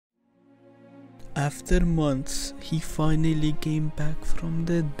After months, he finally came back from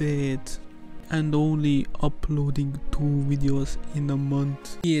the dead. And only uploading 2 videos in a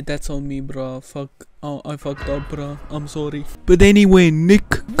month. Yeah, that's on me, bruh. Fuck. Oh, I fucked up, bruh. I'm sorry. But anyway, Nick,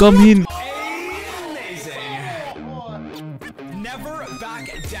 come in. Amazing. Never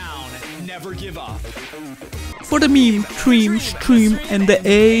back down. Never give up. For the meme, stream, and the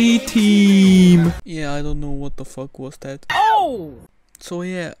A-team. Yeah, I don't know what the fuck was that. Oh! So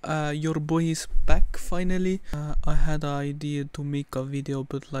yeah, your boy is back finally. I had an idea to make a video,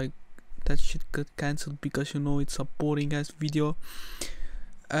 but like that shit got cancelled because you know it's a boring ass video.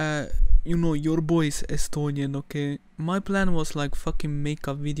 You know, your boy is Estonian, okay? My plan was like fucking make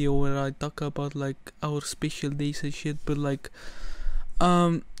a video where I talk about like our special days and shit, but like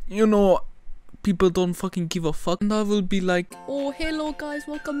you know, people don't fucking give a fuck, and I will be like, oh hello guys,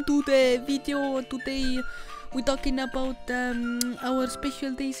 welcome to the video. Today we're talking about our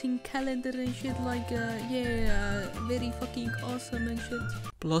special days in calendar and shit, like yeah, very fucking awesome and shit.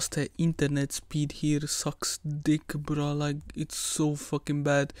 Plus the internet speed here sucks dick, bro. Like it's so fucking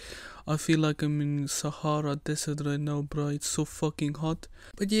bad. I feel like I'm in Sahara desert right now, bro. It's so fucking hot.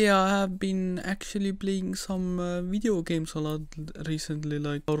 But yeah, I have been actually playing some video games a lot recently,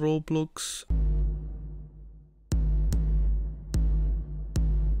 like Roblox.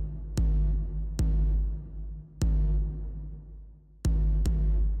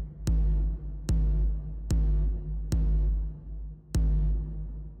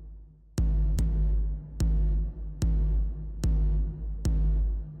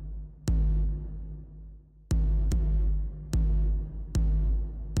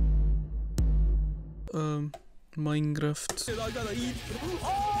 Minecraft.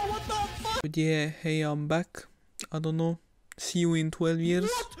 Oh, what the fuck? But yeah, hey, I'm back. I don't know. See you in 12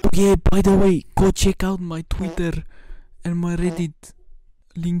 years. What? Yeah, by the way, go check out my Twitter and my Reddit.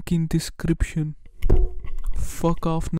 Link in description. Fuck off now.